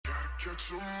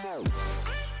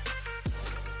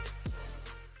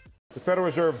The Federal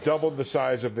Reserve doubled the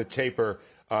size of the taper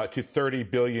to $30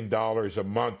 billion a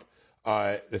month.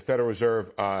 The Federal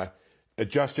Reserve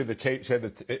adjusted the tape, said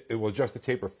that it will adjust the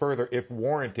taper further if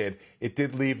warranted. It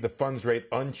did leave the funds rate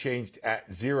unchanged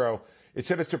at zero. It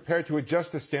said it's prepared to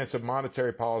adjust the stance of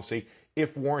monetary policy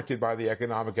if warranted by the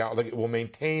economic outlook. It will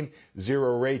maintain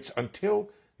zero rates until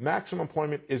maximum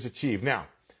employment is achieved. Now,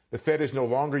 the Fed is no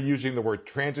longer using the word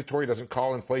transitory, doesn't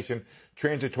call inflation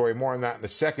transitory. More on that in a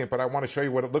second, but I want to show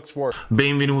you what it looks for.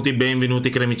 Benvenuti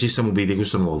cari amici Samu Bit in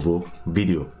questo nuovo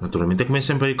video. Naturalmente, come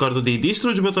sempre, ricordo di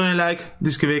distruggere il bottone like, di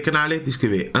iscrivervi al canale, di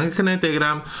iscrivervi anche al canale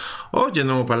Telegram. Oggi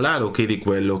andiamo a parlare di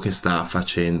quello che sta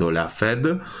facendo la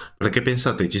Fed, perché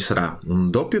pensate ci sarà un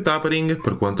doppio tapering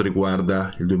per quanto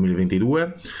riguarda il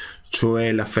 2022,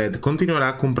 cioè la Fed continuerà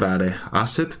a comprare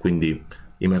asset, quindi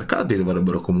i mercati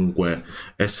dovrebbero comunque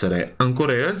essere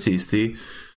ancora rialzisti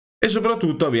e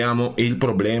soprattutto abbiamo il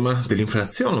problema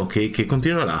dell'inflazione che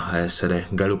continuerà a essere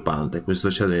galoppante.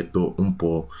 Questo ci ha detto un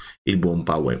po' il buon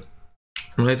Powell.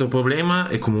 Un altro problema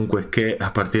è comunque che a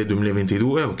partire dal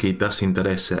 2022 i tassi di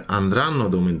interesse andranno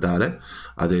ad aumentare,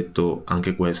 ha detto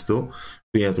anche questo.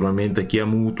 Quindi naturalmente chi ha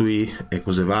mutui e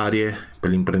cose varie,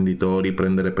 per gli imprenditori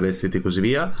prendere prestiti e così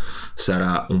via,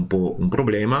 sarà un po' un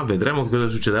problema. Vedremo che cosa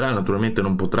succederà. Naturalmente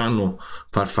non potranno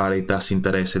far fare i tassi di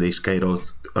interesse dei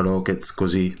skyrockets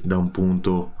così da un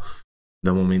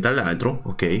momento all'altro,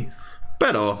 ok?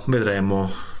 Però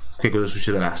vedremo che cosa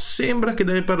succederà. Sembra che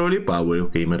dalle parole di Powell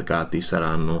i mercati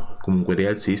saranno comunque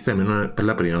rialzisti, almeno per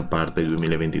la prima parte del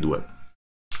 2022.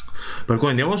 Per cui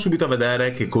andiamo subito a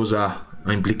vedere che cosa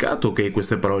ha implicato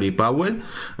queste parole di Powell.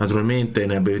 Naturalmente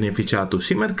ne ha beneficiato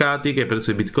sia i mercati che il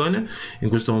prezzo di Bitcoin. In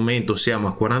questo momento siamo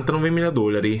a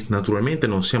 $49.000. Naturalmente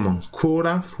non siamo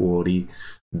ancora fuori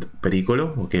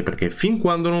pericolo, ok? Perché fin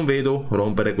quando non vedo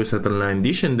rompere questa trendline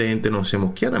discendente non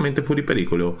siamo chiaramente fuori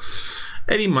pericolo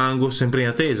e rimango sempre in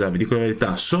attesa. Vi dico la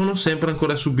verità, sono sempre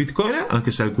ancora su Bitcoin, anche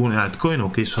se alcune altcoin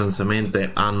sostanzialmente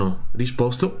hanno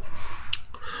risposto.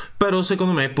 Però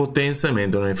secondo me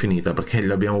potenzialmente non è finita, perché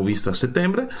l'abbiamo vista a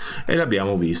settembre e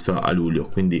l'abbiamo vista a luglio,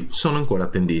 quindi sono ancora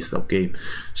attendista, ok?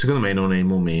 Secondo me non è il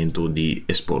momento di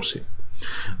esporsi.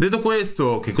 Detto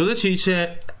questo, che cosa ci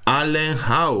dice Allen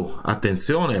Howe?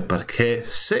 Attenzione, perché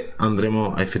se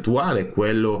andremo a effettuare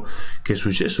quello che è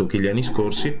successo gli anni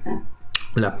scorsi,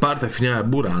 la parte finale del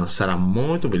bull run sarà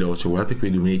molto veloce. Guardate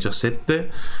qui,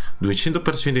 2017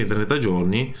 200% in 30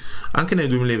 giorni, anche nel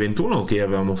 2021 che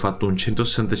avevamo fatto un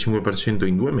 165%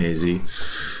 in 2 mesi,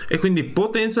 e quindi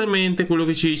potenzialmente quello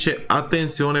che ci dice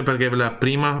attenzione, perché per la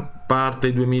prima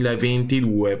parte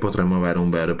 2022 potremmo avere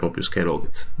un vero e proprio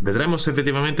skyrocket. Vedremo se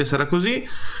effettivamente sarà così.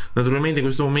 Naturalmente in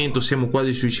questo momento siamo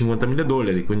quasi sui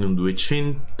 $50.000, quindi un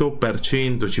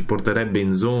 200% ci porterebbe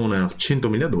in zona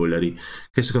 $100.000,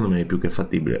 che secondo me è più che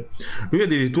fattibile. Lui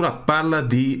addirittura parla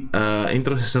di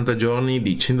entro 60 giorni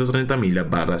di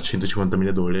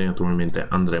 $130.000-150.000. Naturalmente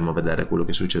andremo a vedere quello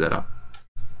che succederà.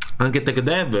 Anche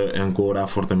TechDev è ancora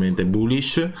fortemente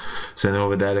bullish. Se andiamo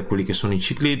a vedere quelli che sono i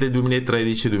cicli del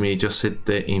 2013,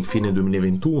 2017 e infine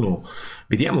 2021,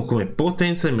 vediamo come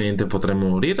potenzialmente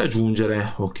potremmo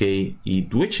riraggiungere i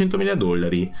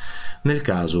 $200.000 nel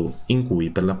caso in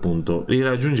cui per l'appunto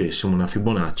riraggiungessimo una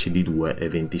Fibonacci di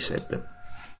 2,27.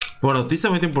 Buona notizia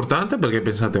molto importante, perché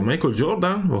pensate a Michael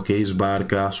Jordan,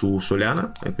 sbarca su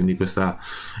Solana, e quindi questa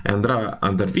andrà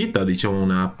a dar vita, diciamo,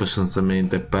 un'app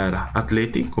sostanzialmente per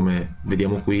atleti, come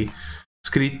vediamo qui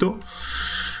scritto.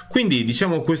 Quindi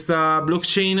diciamo questa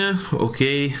blockchain,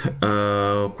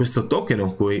 questo token,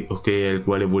 al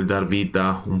quale vuol dar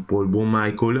vita un po' il buon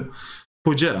Michael,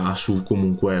 poggerà su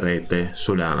comunque rete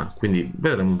Solana. Quindi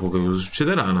vedremo un po' che cosa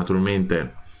succederà.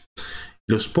 Naturalmente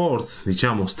lo sports,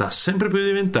 diciamo, sta sempre più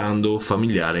diventando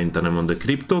familiare all'interno del mondo del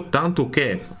cripto, tanto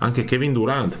che anche Kevin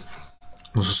Durant,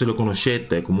 non so se lo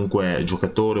conoscete, comunque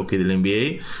giocatore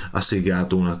dell'NBA, ha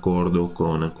siglato un accordo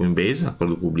con Coinbase,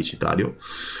 accordo pubblicitario,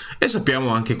 e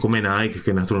sappiamo anche come Nike,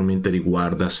 che naturalmente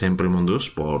riguarda sempre il mondo dello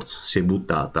sports, si è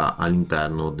buttata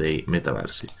all'interno dei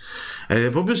metaversi. Ed è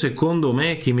proprio secondo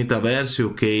me che i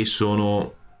metaversi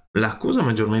sono la cosa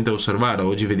maggiormente da osservare.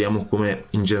 Oggi vediamo come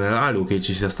in generale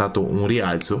ci sia stato un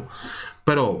rialzo,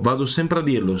 però vado sempre a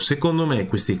dirlo, secondo me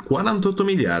questi 48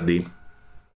 miliardi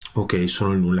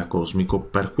sono il nulla cosmico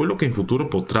per quello che in futuro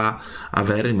potrà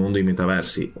avere il mondo dei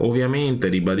metaversi. Ovviamente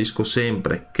ribadisco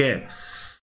sempre che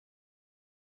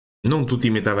non tutti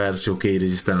i metaversi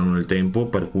resisteranno nel tempo,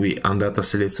 per cui andate a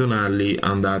selezionarli,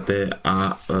 andate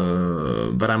a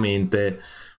veramente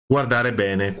guardare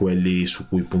bene quelli su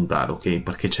cui puntare,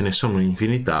 perché ce ne sono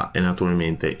un'infinità e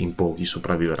naturalmente in pochi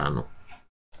sopravvivranno.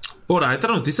 Ora,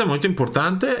 altra notizia molto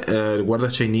importante riguarda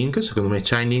Chainlink. Secondo me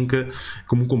Chainlink è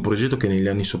comunque un progetto che negli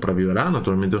anni sopravviverà.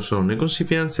 Naturalmente non sono né consigli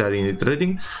finanziari né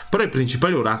trading, però è il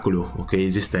principale oracolo, ok,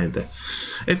 esistente.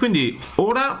 E quindi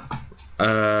ora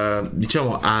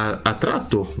diciamo ha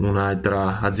tratto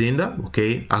un'altra azienda,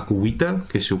 ok, AccuWeather,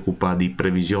 che si occupa di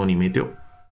previsioni meteo,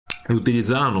 e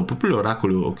utilizzeranno proprio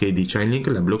l'oracolo, ok, di Chainlink,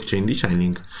 la blockchain di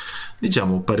Chainlink,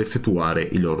 diciamo, per effettuare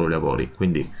i loro lavori.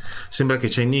 Quindi sembra che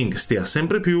Chainlink stia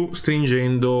sempre più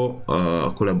stringendo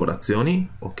collaborazioni,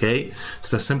 ok,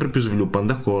 sta sempre più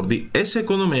sviluppando accordi, e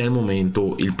secondo me al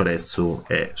momento il prezzo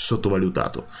è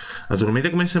sottovalutato. Naturalmente,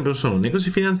 come sempre, sono né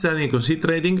consigli finanziari né consigli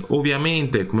trading.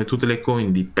 Ovviamente, come tutte le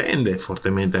coin, dipende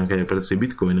fortemente anche dal prezzo di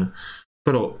Bitcoin,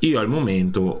 però io al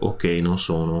momento, ok, non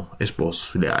sono esposto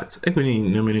sulle alze e quindi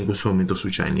nemmeno in questo momento su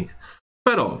Chainlink.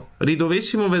 Però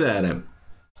ridovessimo vedere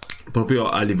proprio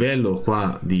a livello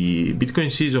qua di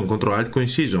Bitcoin season contro altcoin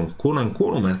season, con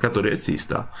ancora un mercato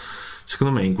rialzista,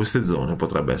 secondo me in queste zone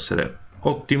potrebbe essere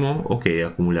ottimo, ok,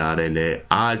 accumulare le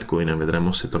altcoin.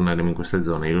 Vedremo se torneremo in queste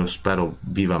zone, io lo spero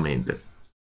vivamente.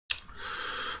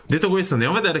 Detto questo,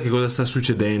 andiamo a vedere che cosa sta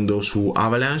succedendo su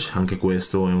Avalanche. Anche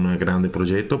questo è un grande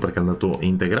progetto perché è andato a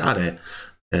integrare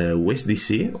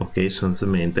USDC, ok,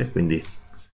 sostanzialmente, quindi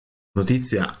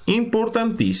notizia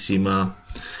importantissima.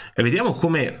 E vediamo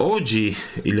come oggi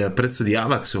il prezzo di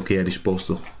AVAX, ok, ha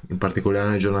risposto, in particolare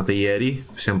nella giornata ieri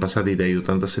siamo passati dagli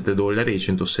 $87 ai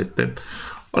 107.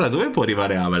 Ora, dove può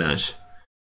arrivare Avalanche?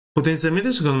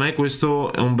 Potenzialmente, secondo me,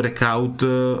 questo è un breakout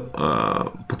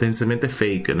potenzialmente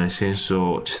fake, nel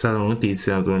senso, c'è stata una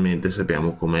notizia, naturalmente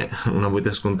sappiamo come una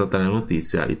volta scontata la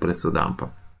notizia il prezzo dampa.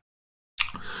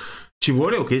 Ci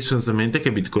vuole, ok, sostanzialmente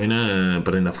che Bitcoin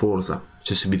prenda forza.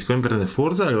 Cioè, se Bitcoin prende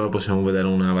forza, allora possiamo vedere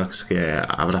un AVAX che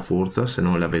avrà forza, se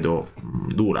no la vedo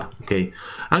dura, ok?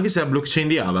 Anche se la blockchain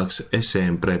di AVAX è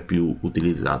sempre più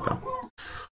utilizzata.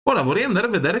 Ora vorrei andare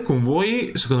a vedere con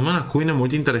voi, secondo me, una coin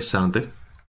molto interessante,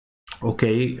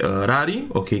 ok, Rari,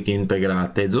 ok, che integra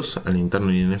Tezos all'interno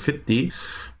di NFT,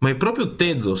 ma è proprio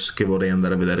Tezos che vorrei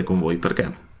andare a vedere con voi.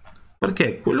 Perché?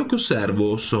 Perché quello che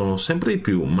osservo sono sempre di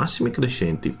più massimi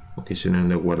crescenti, ok, se ne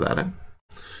andiamo a guardare,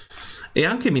 e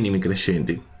anche minimi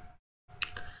crescenti.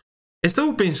 E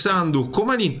stavo pensando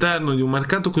come all'interno di un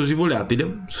mercato così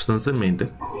volatile,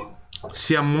 sostanzialmente,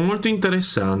 sia molto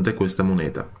interessante questa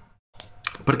moneta.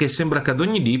 Perché sembra che ad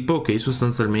ogni dip, ok,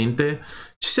 sostanzialmente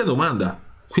ci sia domanda.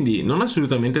 Quindi non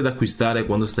assolutamente da acquistare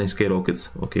quando sta in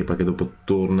skyrockets, ok, perché dopo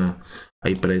torna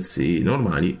ai prezzi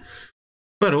normali.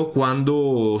 Però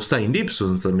quando sta in dip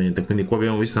sostanzialmente, quindi qua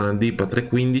abbiamo visto una dip a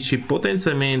 3,15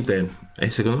 potenzialmente,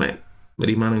 e secondo me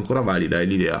rimane ancora valida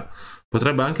l'idea,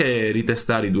 potrebbe anche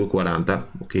ritestare i 2,40,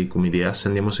 ok, come idea, se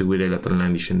andiamo a seguire la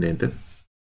trendline discendente.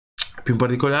 Più in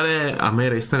particolare a me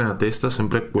resta nella testa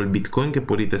sempre quel Bitcoin che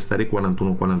può ritestare i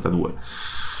 41,42.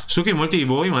 So che molti di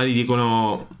voi magari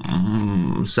dicono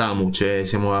Samu, cioè,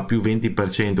 siamo a più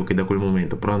 20% che da quel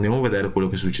momento, però andiamo a vedere quello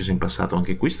che è successo in passato.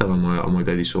 Anche qui stavamo a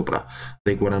molto di sopra,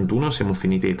 dai 41 siamo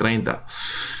finiti ai 30,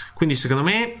 quindi secondo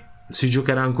me si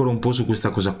giocherà ancora un po' su questa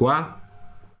cosa qua,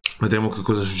 vedremo che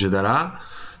cosa succederà.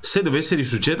 Se dovesse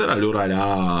risuccedere, allora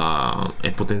là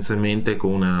è potenzialmente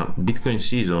con una Bitcoin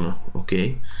season,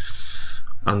 ok,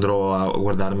 andrò a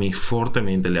guardarmi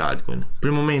fortemente le altcoin. Per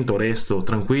il momento resto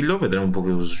tranquillo, vedremo un po'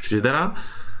 che cosa succederà.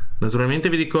 Naturalmente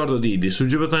vi ricordo di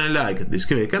distruggere il bottone like, di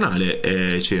iscrivervi al canale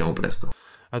e ci vediamo presto.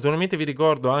 Naturalmente vi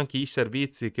ricordo anche i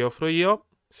servizi che offro io.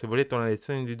 Se volete una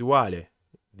lezione individuale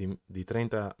di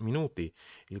 30 minuti,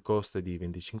 il costo è di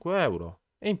 25 euro,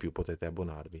 e in più potete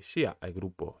abbonarvi sia al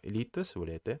gruppo Elite, se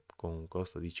volete, con un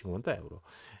costo di 50 euro,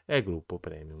 e al gruppo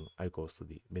Premium al costo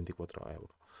di 24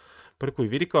 euro. Per cui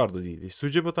vi ricordo di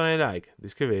distruggere il bottone like, di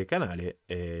iscrivervi al canale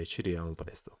e ci vediamo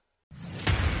presto.